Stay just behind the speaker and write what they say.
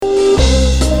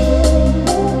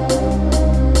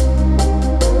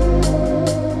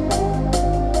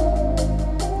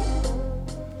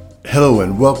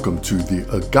welcome to the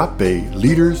Agape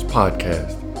Leaders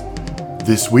Podcast.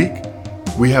 This week,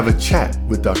 we have a chat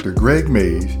with Dr. Greg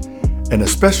Mays and a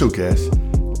special guest,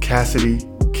 Cassidi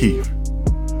Keefe.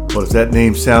 Well, if that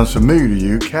name sounds familiar to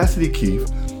you, Cassidi Keefe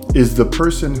is the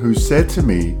person who said to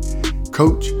me,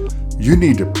 Coach, you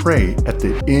need to pray at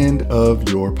the end of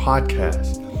your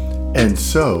podcast. And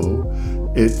so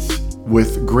it's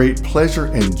with great pleasure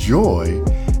and joy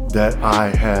that I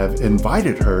have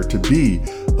invited her to be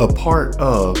a part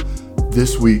of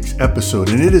this week's episode.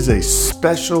 And it is a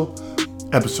special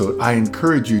episode. I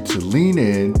encourage you to lean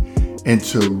in and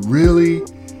to really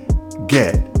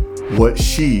get what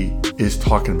she is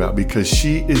talking about, because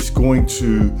she is going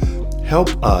to help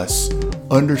us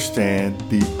understand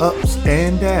the ups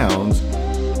and downs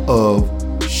of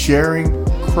sharing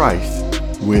Christ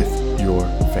with your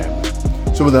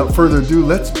family. So without further ado,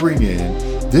 let's bring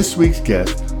in this week's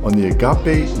guest on the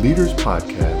Agape Leaders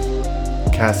Podcast,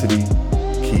 Cassidi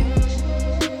Keefe.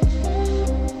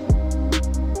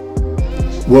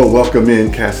 Well, welcome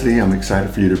in, Cassidi. I'm excited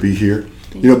for you to be here.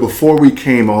 Before we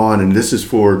came on, and this is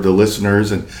for the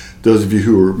listeners and those of you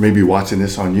who are maybe watching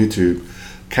this on YouTube,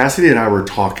 Cassidi and I were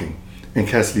talking. And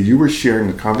Cassidi, you were sharing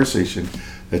a conversation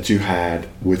that you had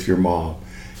with your mom.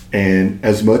 And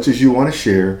as much as you want to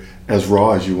share, as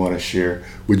raw as you want to share,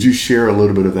 would you share a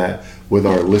little bit of that with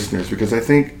our listeners? Because I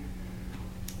think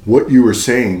what you were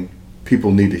saying,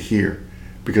 people need to hear,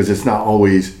 because it's not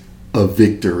always a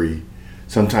victory.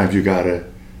 Sometimes you got to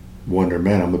wonder,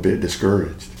 man, I'm a bit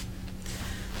discouraged.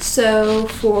 So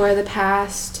for the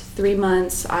past 3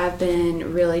 months, I've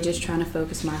been really just trying to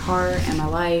focus my heart and my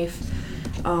life,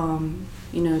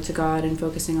 to God, and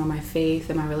focusing on my faith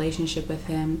and my relationship with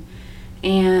Him.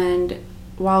 And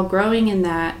while growing in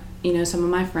that, some of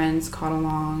my friends caught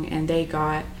along and they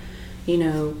got,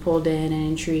 pulled in and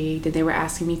intrigued, and they were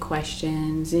asking me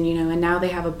questions, and now they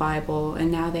have a Bible,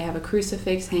 and now they have a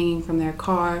crucifix hanging from their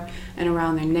car and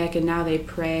around their neck, and now they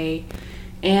pray.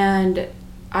 And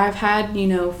I've had,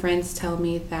 friends tell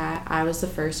me that I was the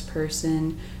first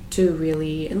person to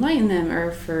really enlighten them,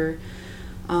 or for,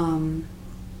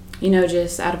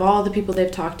 just out of all the people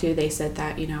they've talked to, they said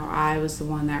that, I was the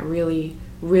one that really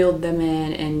reeled them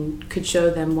in and could show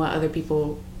them what other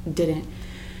people didn't.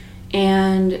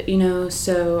 And,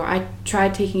 so I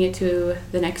tried taking it to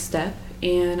the next step,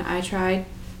 and I tried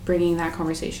bringing that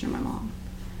conversation to my mom.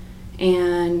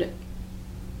 And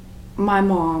my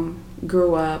mom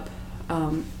grew up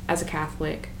as a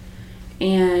Catholic,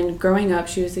 and growing up,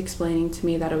 she was explaining to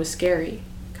me that it was scary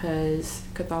because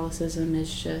Catholicism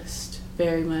is just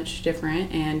very much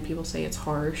different, and people say it's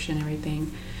harsh and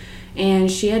everything.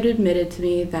 And she had admitted to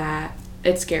me that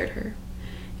it scared her.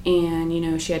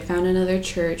 And, she had found another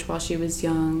church while she was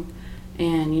young.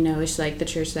 And, it's like the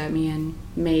church that me and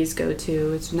Mays go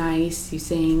to. It's nice. You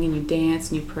sing and you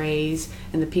dance and you praise,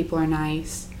 and the people are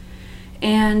nice.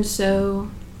 And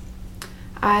so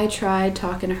I tried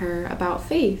talking to her about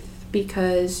faith,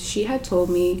 because she had told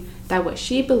me that what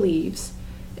she believes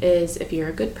is if you're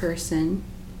a good person,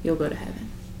 you'll go to heaven.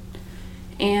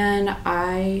 And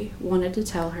I wanted to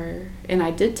tell her, and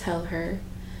I did tell her,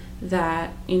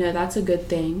 that, that's a good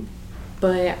thing,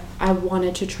 but I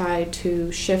wanted to try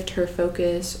to shift her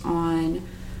focus on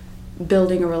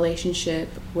building a relationship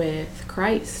with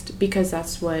Christ, because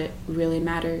that's what really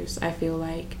matters, I feel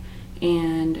like.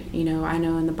 And, I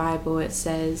know in the Bible it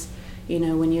says,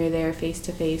 when you're there face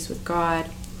to face with God,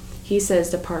 He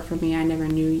says, depart from me, I never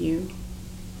knew you.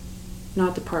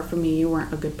 Not depart from me, you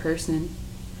weren't a good person.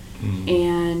 Mm-hmm.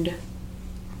 And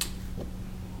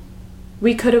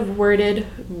we could have worded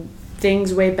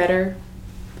things way better,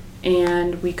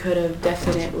 and we could have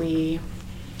definitely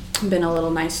been a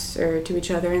little nicer to each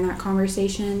other in that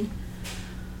conversation.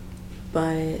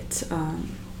 But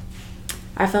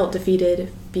I felt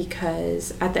defeated,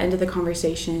 because at the end of the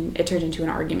conversation, it turned into an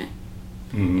argument.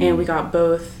 Mm-hmm. And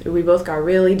we both got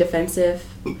really defensive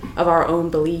of our own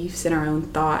beliefs and our own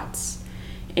thoughts.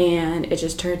 And it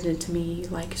just turned into me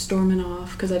like storming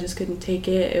off, because I just couldn't take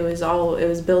it. It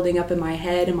was building up in my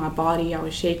head and my body. I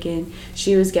was shaking.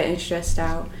 She was getting stressed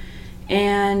out.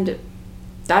 And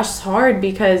that's hard,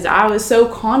 because I was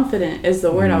so confident, is the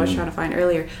word I was trying to find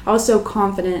earlier. I was so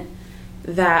confident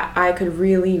that I could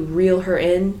really reel her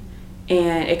in,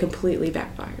 and it completely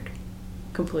backfired.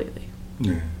 Completely.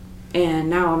 Yeah. And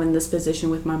now I'm in this position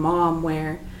with my mom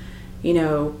where,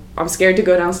 I'm scared to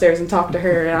go downstairs and talk to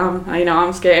her, and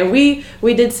I'm scared. And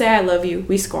we did say I love you.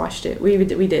 We squashed it. We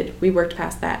did. We worked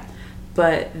past that.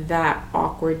 But that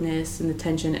awkwardness and the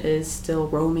tension is still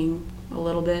roaming a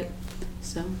little bit.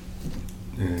 So.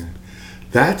 Yeah.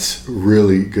 That's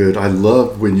really good. I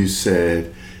love when you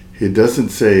said it doesn't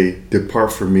say,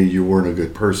 depart from me, you weren't a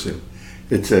good person.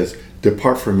 It says,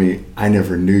 depart from me, I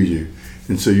never knew you.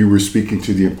 And so you were speaking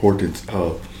to the importance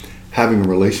of having a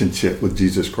relationship with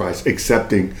Jesus Christ,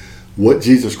 accepting what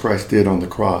Jesus Christ did on the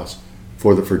cross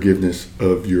for the forgiveness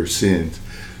of your sins.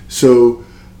 So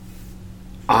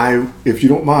if you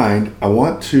don't mind, I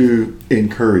want to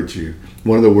encourage you.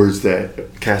 One of the words that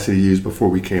Cassidi used before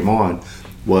we came on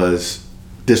was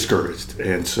discouraged.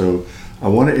 And so I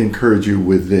want to encourage you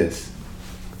with this.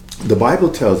 The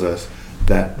Bible tells us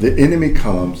that the enemy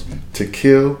comes to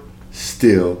kill,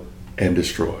 steal, and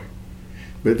destroy.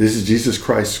 But this is Jesus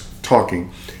Christ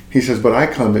talking. He says, but I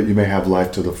come that you may have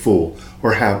life to the full,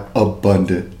 or have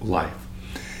abundant life.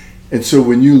 And so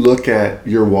when you look at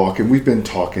your walk, and we've been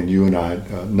talking, you and I,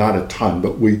 not a ton,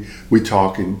 but we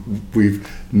talk, and we've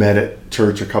met at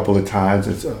church a couple of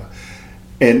times.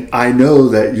 And I know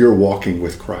that you're walking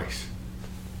with Christ.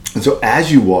 And so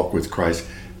as you walk with Christ,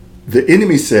 the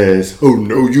enemy says, oh,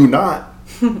 no, you're not.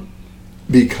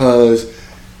 Because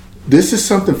this is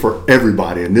something for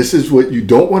everybody. And this is what you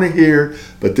don't want to hear,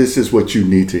 but this is what you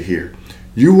need to hear.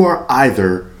 You are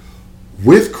either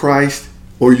with Christ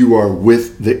or you are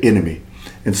with the enemy.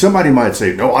 And somebody might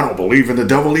say, no, I don't believe in the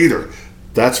devil either.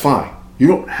 That's fine. You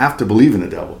don't have to believe in the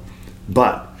devil.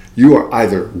 But you are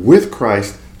either with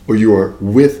Christ or you are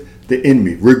with the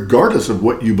enemy, regardless of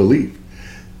what you believe.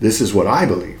 This is what I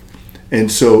believe.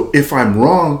 And so if I'm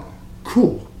wrong,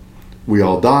 cool. We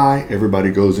all die. Everybody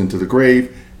goes into the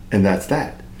grave. And that's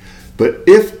that. But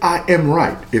if I am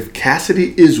right, if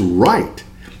Cassidi is right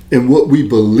in what we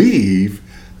believe,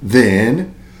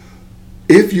 then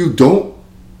if you don't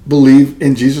believe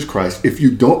in Jesus Christ, if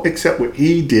you don't accept what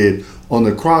he did on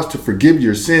the cross to forgive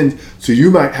your sins so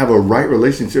you might have a right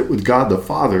relationship with God the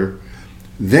Father,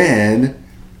 then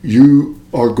you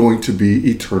are going to be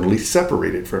eternally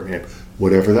separated from him,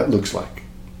 whatever that looks like.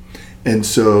 And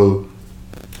so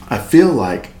I feel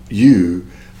like you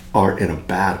are in a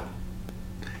battle.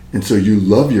 And so you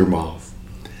love your mom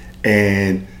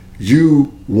and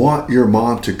you want your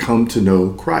mom to come to know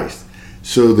Christ.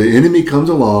 So the enemy comes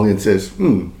along and says,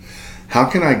 how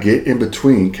can I get in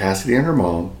between Cassidi and her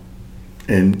mom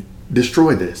and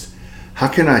destroy this? How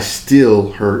can I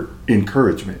steal her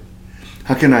encouragement?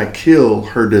 How can I kill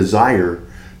her desire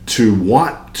to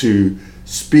want to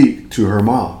speak to her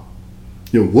mom?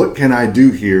 What can I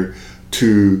do here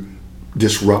to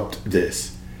disrupt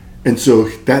this? And so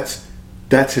that's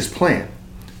his plan.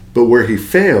 But where he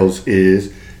fails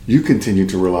is you continue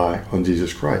to rely on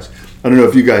Jesus Christ. I don't know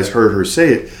if you guys heard her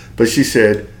say it, but she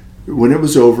said, when it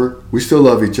was over, we still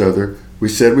love each other. We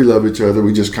said we love each other.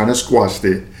 We just kind of squashed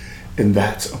it. And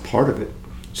that's a part of it.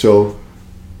 So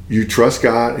you trust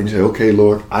God and you say, okay,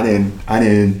 Lord, I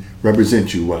didn't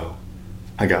represent you well.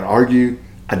 I got argued.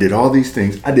 I did all these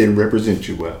things. I didn't represent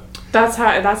you well.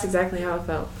 That's exactly how I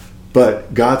felt.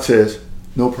 But God says,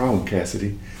 no problem,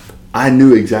 Cassidi. I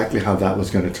knew exactly how that was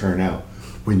going to turn out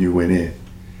when you went in.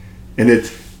 And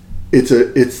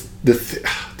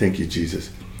thank you, Jesus.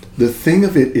 The thing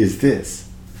of it is this,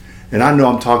 and I know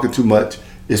I'm talking too much.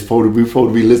 We're supposed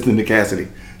to be listening to Cassidi.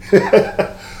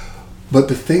 But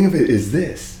the thing of it is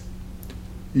this,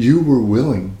 you were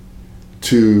willing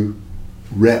to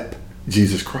rep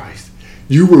Jesus Christ.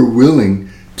 You were willing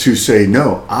to say,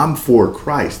 no, I'm for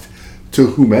Christ to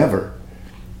whomever.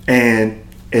 And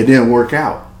it didn't work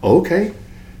out. Okay.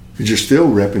 But you're still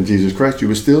repping Jesus Christ. You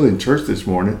were still in church this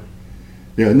morning.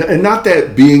 And not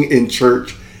that being in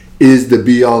church is the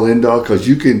be all end all, because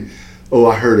you can,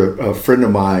 I heard a friend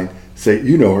of mine say,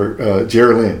 you know her,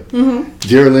 Geraldine. Mm-hmm.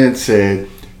 Geraldine said,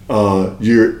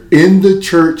 you're in the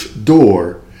church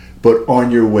door, but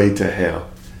on your way to hell.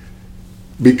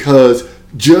 Because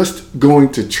just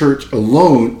going to church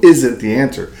alone isn't the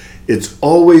answer. It's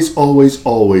always, always,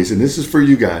 always, and this is for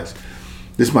you guys.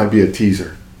 This might be a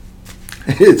teaser.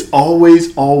 It's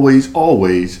always, always,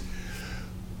 always,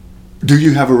 do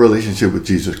you have a relationship with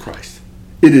Jesus Christ?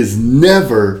 It is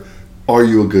never, are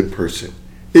you a good person?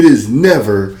 It is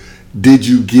never, did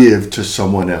you give to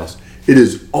someone else? It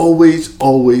is always,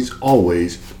 always,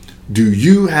 always, do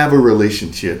you have a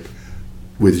relationship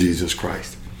with Jesus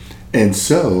Christ? And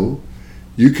so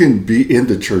you can be in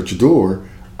the church door.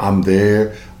 I'm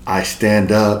there. I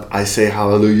stand up. I say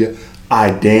hallelujah.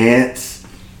 I dance.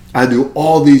 I do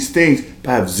all these things,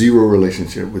 but I have zero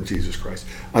relationship with Jesus Christ.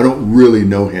 I don't really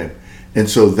know him. And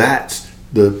so that's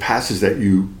the passage that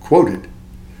you quoted.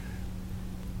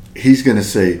 He's going to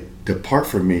say, depart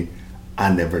from me,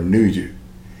 I never knew you.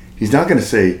 He's not going to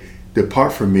say,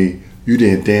 depart from me, you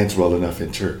didn't dance well enough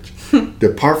in church.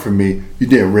 Depart from me, you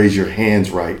didn't raise your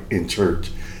hands right in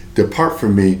church. Depart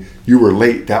from me, you were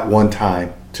late that one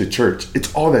time to church.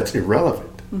 It's all that's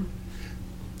irrelevant. Mm-hmm.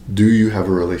 Do you have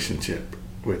a relationship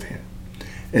with him?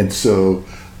 And so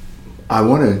I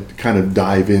want to kind of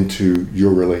dive into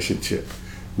your relationship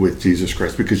with Jesus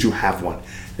Christ, because you have one.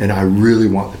 And I really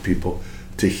want the people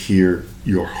to hear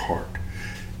your heart.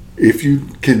 If you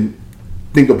can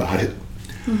think about it,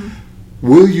 mm-hmm.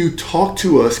 will you talk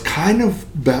to us kind of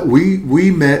about,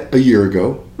 we met a year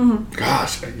ago. Mm-hmm.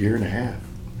 Gosh, a year and a half.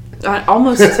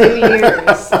 Almost 2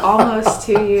 years. Almost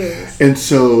 2 years. And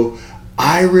so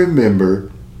I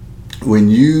remember when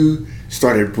you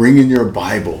started bringing your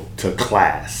Bible to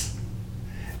class,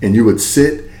 and you would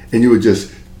sit and you would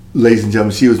just, ladies and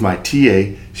gentlemen, she was my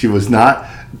TA. She was not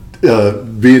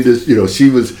being this,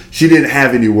 she didn't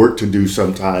have any work to do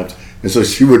sometimes. And so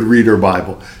she would read her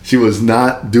Bible. She was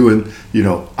not doing,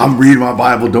 I'm reading my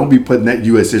Bible. Don't be putting that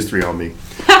U.S. history on me.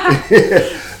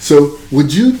 So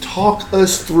would you talk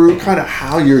us through kind of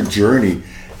how your journey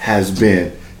has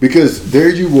been? Because there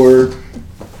you were,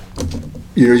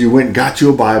 you went and got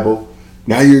you a Bible.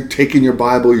 Now you're taking your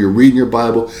Bible, you're reading your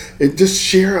Bible. And just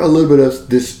share a little bit of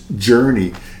this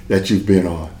journey that you've been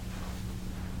on.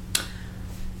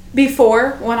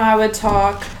 Before, when I would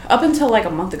talk, up until like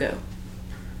a month ago,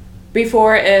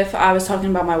 before, if I was talking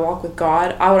about my walk with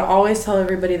God, I would always tell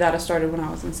everybody that I started when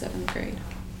I was in 7th grade.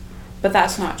 But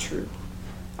that's not true.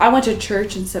 I went to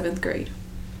church in 7th grade.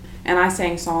 And I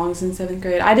sang songs in 7th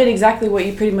grade. I did exactly what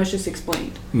you pretty much just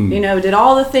explained. Did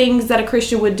all the things that a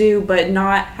Christian would do, but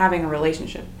not having a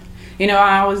relationship.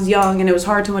 I was young and it was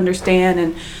hard to understand.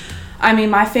 And I mean,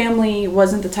 my family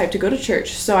wasn't the type to go to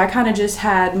church. So I kind of just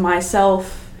had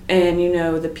myself and,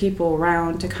 the people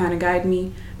around to kind of guide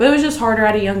me. But it was just harder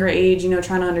at a younger age,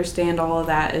 trying to understand all of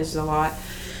that is a lot.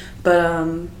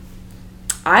 But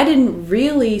I didn't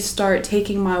really start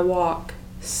taking my walk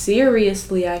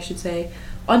seriously, I should say,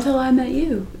 until I met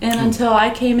you. And until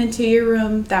I came into your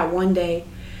room that one day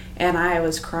and I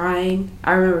was crying.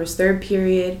 I remember it was 3rd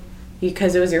period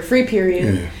because it was your free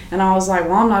period. Yeah. And I was like,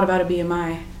 well, I'm not about to be in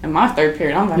my 3rd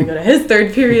period. I'm about to go to his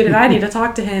 3rd period and I need to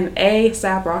talk to him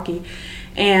ASAP, Rocky.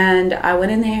 And I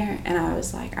went in there and I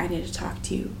was like, I need to talk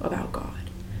to you about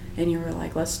God. And you were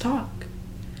like, let's talk.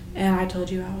 And I told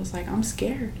you, I was like, I'm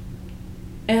scared.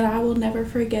 And I will never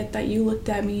forget that you looked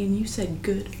at me and you said,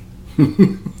 good.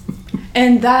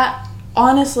 And that,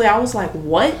 honestly, I was like,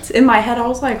 what? In my head, I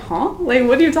was like, huh? Like,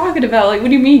 what are you talking about? Like, what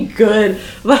do you mean good?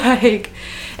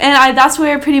 And that's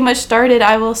where it pretty much started.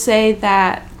 I will say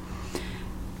that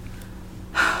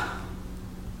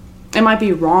it might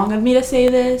be wrong of me to say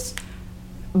this,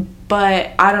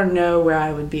 but I don't know where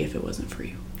I would be if it wasn't for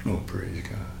you. Oh, praise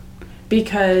God.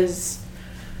 Because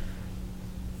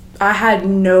I had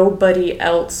nobody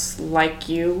else like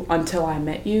you until I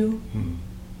met you.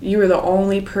 You were the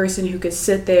only person who could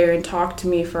sit there and talk to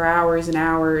me for hours and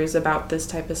hours about this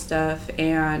type of stuff.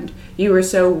 And you were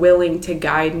so willing to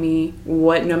guide me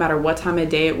no matter what time of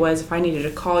day it was. If I needed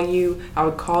to call you, I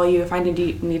would call you. If I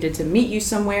needed to meet you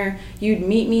somewhere, you'd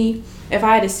meet me. If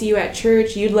I had to see you at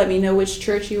church, you'd let me know which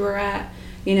church you were at.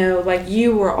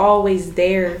 You were always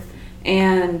there.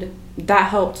 And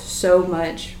that helped so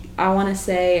much. I want to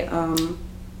say,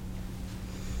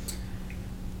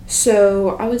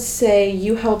 so I would say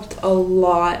you helped a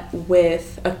lot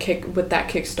with that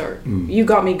kickstart. You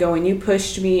got me going. You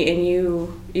pushed me, and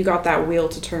you got that wheel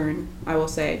to turn, I will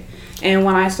say. And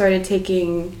when I started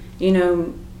taking,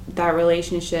 that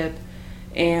relationship,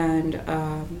 and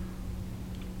how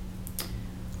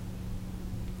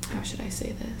should I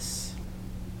say this?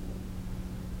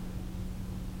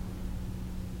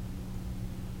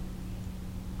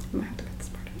 I might have to cut this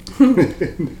part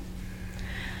out.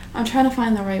 I'm trying to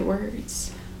find the right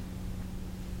words.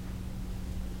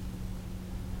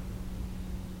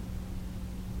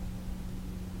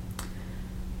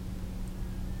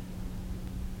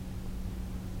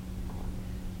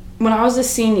 When I was a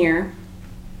senior,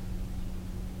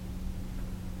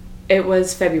 it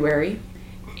was February,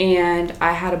 and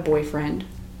I had a boyfriend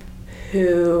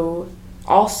who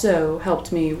also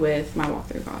helped me with my walk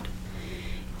through God.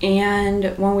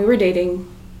 And when we were dating,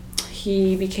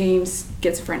 he became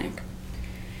schizophrenic.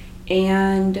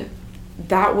 And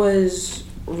that was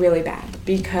really bad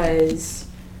because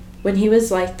when he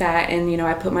was like that and,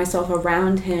 I put myself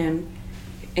around him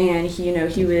and he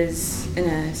was in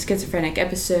a schizophrenic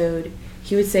episode,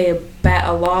 he would say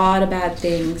a lot of bad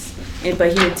things,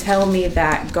 but he would tell me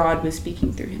that God was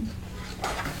speaking through him.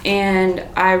 And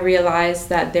I realized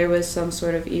that there was some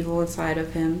sort of evil inside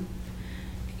of him.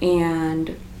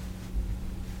 And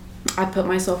I put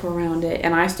myself around it,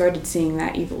 and I started seeing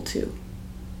that evil too.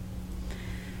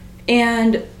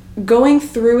 And going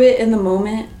through it in the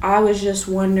moment, I was just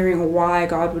wondering why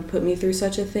God would put me through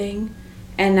such a thing.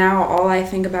 And now all I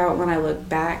think about when I look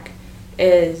back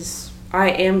is I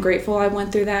am grateful I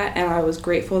went through that, and I was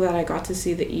grateful that I got to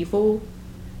see the evil.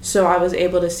 So I was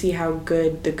able to see how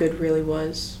good the good really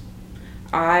was.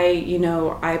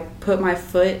 I put my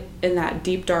foot in that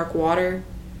deep, dark water,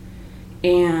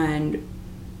 and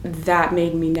that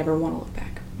made me never want to look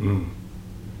back.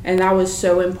 And that was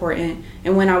so important.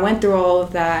 And when I went through all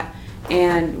of that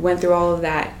and went through all of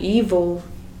that evil,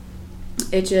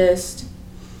 it just,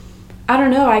 I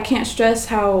don't know, I can't stress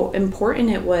how important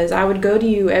it was. I would go to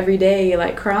you every day,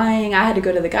 like crying. I had to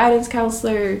go to the guidance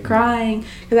counselor crying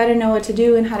because I didn't know what to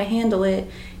do and how to handle it.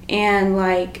 And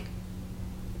like,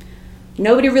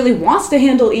 nobody really wants to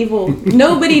handle evil.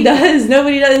 Nobody does.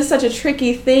 It's such a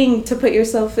tricky thing to put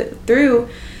yourself through.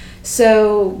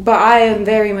 So, but I am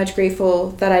very much grateful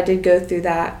that I did go through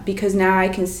that, because now I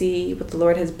can see what the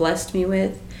Lord has blessed me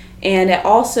with. And it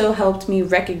also helped me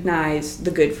recognize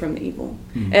the good from the evil.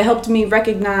 It helped me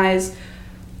recognize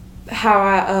it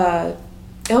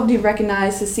helped me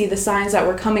recognize to see the signs that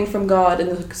were coming from God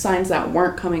and the signs that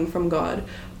weren't coming from God.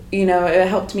 It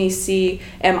helped me see,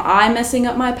 am I messing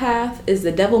up my path? Is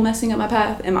the devil messing up my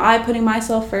path? Am I putting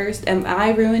myself first? Am I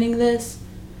ruining this?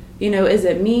 Is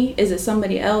it me? Is it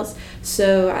somebody else?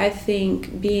 So I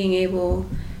think being able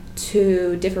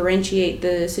to differentiate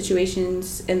the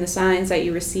situations and the signs that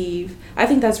you receive, I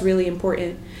think that's really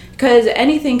important, because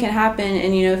anything can happen.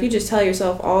 And if you just tell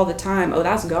yourself all the time, oh,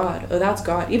 that's God, oh, that's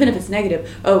God, even if it's negative,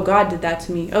 oh, God did that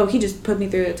to me, oh, he just put me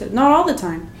through it. Not all the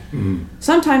time.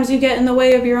 Sometimes you get in the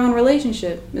way of your own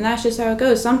relationship, and that's just how it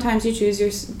goes. Sometimes you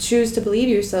choose to believe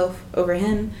yourself over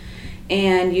him,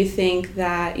 and you think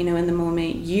that in the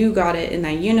moment you got it and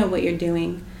that you know what you're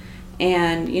doing.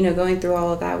 And going through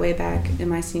all of that way back in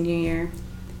my senior year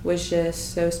was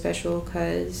just so special,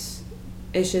 because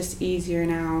it's just easier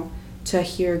now to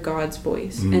hear God's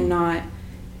voice and not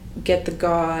get the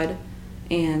God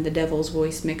and the devil's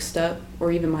voice mixed up,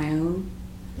 or even my own.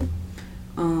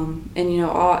 And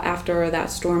all after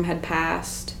that storm had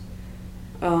passed,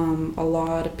 a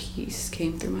lot of peace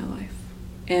came through my life,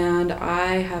 and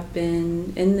I have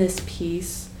been in this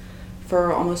peace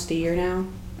for almost a year now.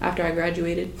 After I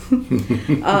graduated.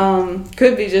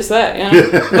 Could be just that,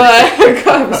 but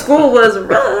God, school was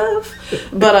rough.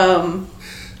 But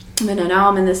now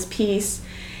I'm in this peace.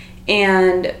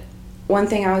 And one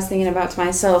thing I was thinking about to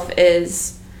myself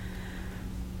is,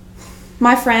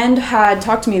 my friend had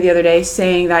talked to me the other day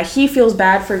saying that he feels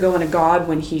bad for going to God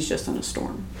when he's just in a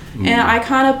storm. And I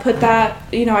kind of put that,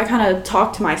 I kind of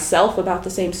talked to myself about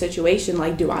the same situation.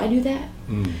 Like, do I do that?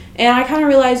 And I kind of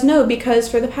realized no, because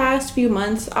for the past few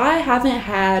months, I haven't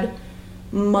had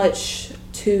much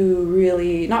to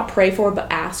really, not pray for,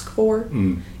 but ask for.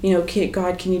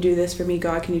 God, can you do this for me?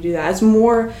 God, can you do that? It's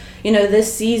more,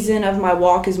 this season of my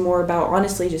walk is more about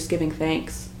honestly just giving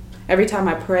thanks. Every time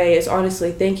I pray, it's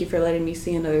honestly, thank you for letting me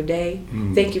see another day.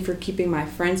 Thank you for keeping my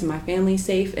friends and my family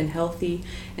safe and healthy.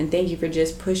 And thank you for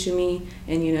just pushing me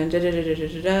and,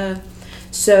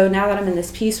 So now that I'm in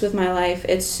this peace with my life,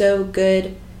 it's so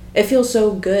good. It feels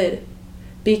so good,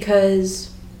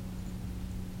 because,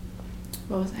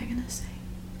 what was I going to say?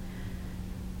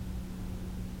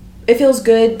 It feels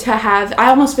good to have, I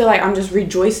almost feel like I'm just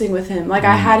rejoicing with him. Like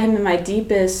I had him in my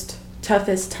deepest,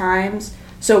 toughest times.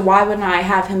 So why wouldn't I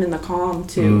have him in the calm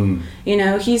too?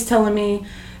 He's telling me,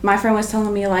 my friend was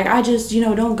telling me, like, I just,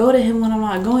 don't go to him when I'm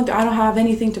not going through. I don't have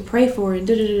anything to pray for and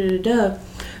da-da-da-da-da.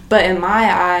 But in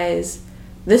my eyes,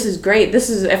 this is great. This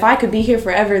is, if I could be here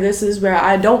forever, this is where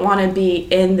I don't want to be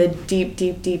in the deep,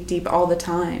 deep, deep, deep all the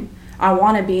time. I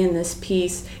want to be in this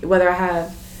peace, whether I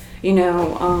have,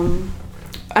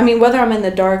 whether I'm in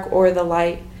the dark or the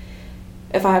light.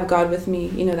 If I have God with me,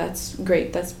 that's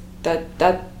great. That's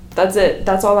it.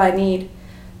 That's all I need.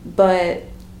 But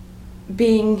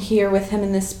being here with him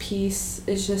in this peace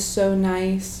is just so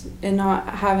nice, and not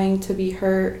having to be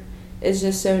hurt is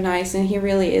just so nice. And he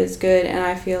really is good. And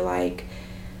I feel like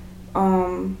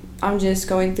I'm just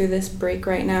going through this break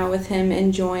right now with him,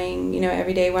 enjoying,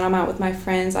 every day when I'm out with my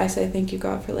friends, I say, thank you,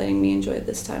 God, for letting me enjoy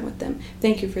this time with them.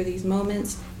 Thank you for these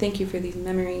moments. Thank you for these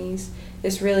memories.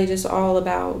 It's really just all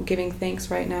about giving thanks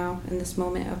right now in this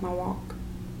moment of my walk.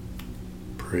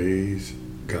 Praise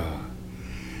God.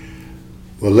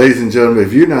 Well, ladies and gentlemen,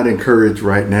 if you're not encouraged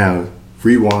right now,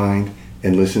 rewind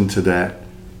and listen to that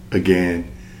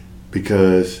again,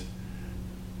 because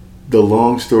the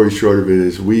long story short of it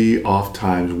is, we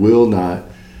oftentimes will not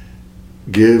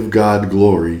give God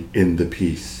glory in the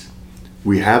peace.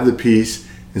 We have the peace,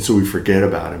 and so we forget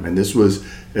about him. And this was,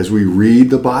 as we read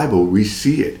the Bible, we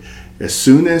see it. As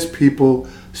soon as people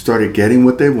started getting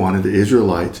what they wanted, the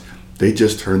Israelites, they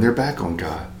just turned their back on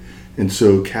God. And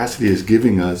so Cassidi is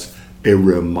giving us a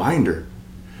reminder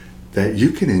that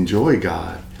you can enjoy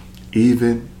God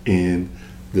even in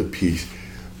the peace.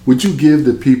 Would you give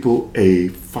the people a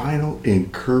final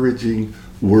encouraging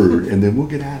word, and then we'll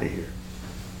get out of here?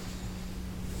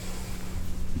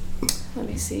 Let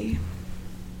me see.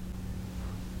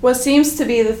 What seems to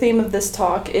be the theme of this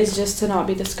talk is just to not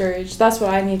be discouraged. That's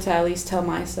what I need to at least tell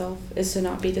myself, is to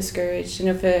not be discouraged. And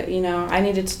if I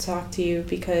needed to talk to you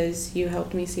because you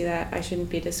helped me see that I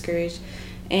shouldn't be discouraged.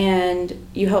 And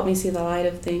you helped me see the light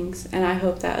of things. And I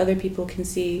hope that other people can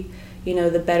see,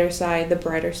 the better side, the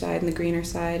brighter side, and the greener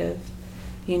side of,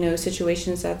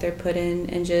 situations that they're put in.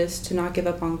 And just to not give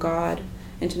up on God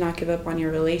and to not give up on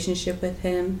your relationship with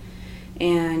Him.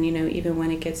 And, even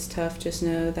when it gets tough, just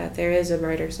know that there is a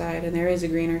brighter side and there is a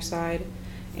greener side.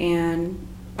 And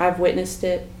I've witnessed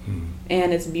it,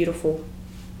 and it's beautiful.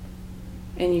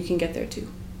 And you can get there too.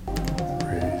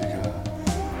 Praise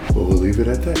God. Well, we'll leave it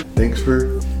at that. Thanks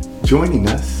for joining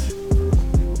us.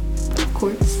 Of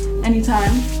course.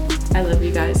 Anytime. I love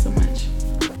you guys so much.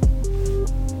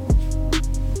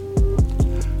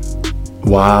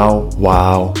 Wow,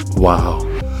 wow, wow.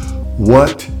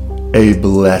 What a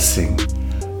blessing.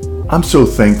 I'm so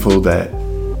thankful that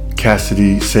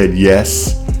Cassidi said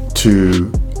yes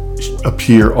to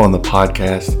appear on the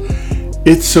podcast.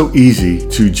 It's so easy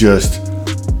to just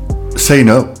say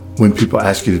no when people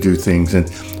ask you to do things and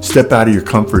step out of your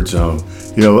comfort zone.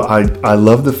 I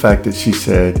love the fact that she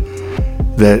said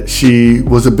that she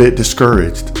was a bit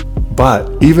discouraged,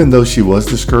 but even though she was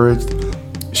discouraged,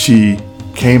 she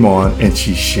came on and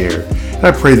she shared. And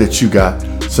I pray that you got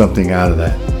something out of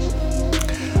that.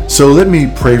 So let me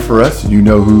pray for us. You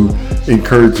know who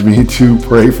encouraged me to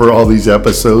pray for all these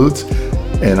episodes,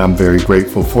 and I'm very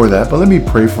grateful for that. But let me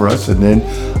pray for us, and then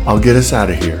I'll get us out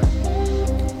of here.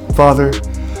 Father,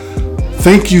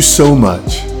 thank you so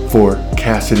much for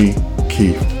Cassidi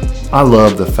Keefe. I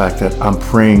love the fact that I'm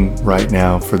praying right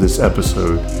now for this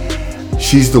episode.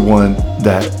 She's the one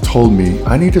that told me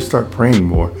I need to start praying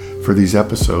more for these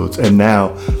episodes, and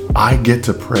now I get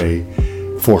to pray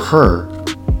for her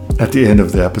at the end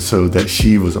of the episode that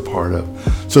she was a part of.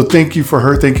 So thank you for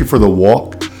her. Thank you for the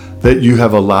walk that you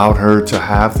have allowed her to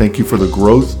have. Thank you for the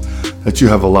growth that you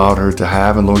have allowed her to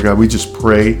have. And Lord God, we just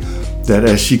pray that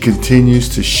as she continues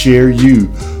to share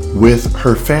you with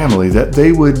her family, that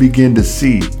they would begin to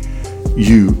see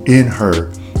you in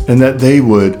her, and that they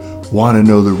would want to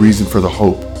know the reason for the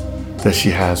hope that she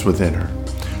has within her.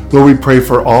 Lord, we pray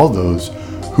for all those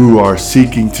who are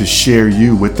seeking to share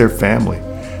you with their family.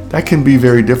 That can be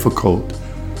very difficult,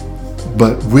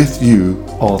 but with you,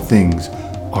 all things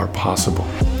are possible.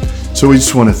 So we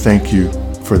just want to thank you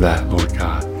for that, Lord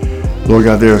God. Lord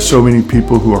God, there are so many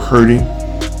people who are hurting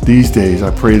these days.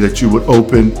 I pray that you would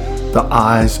open the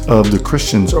eyes of the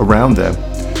Christians around them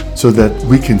so that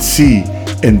we can see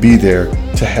and be there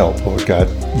to help, Lord God.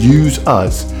 Use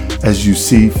us as you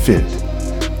see fit.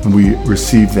 And we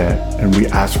receive that and we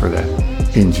ask for that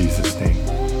in Jesus' name.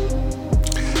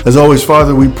 As always,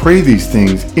 Father, we pray these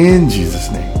things in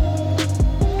Jesus' name.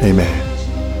 Amen.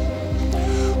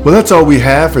 Well, that's all we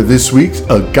have for this week's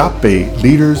Agape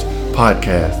Leaders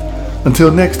Podcast.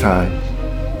 Until next time,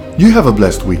 you have a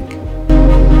blessed week.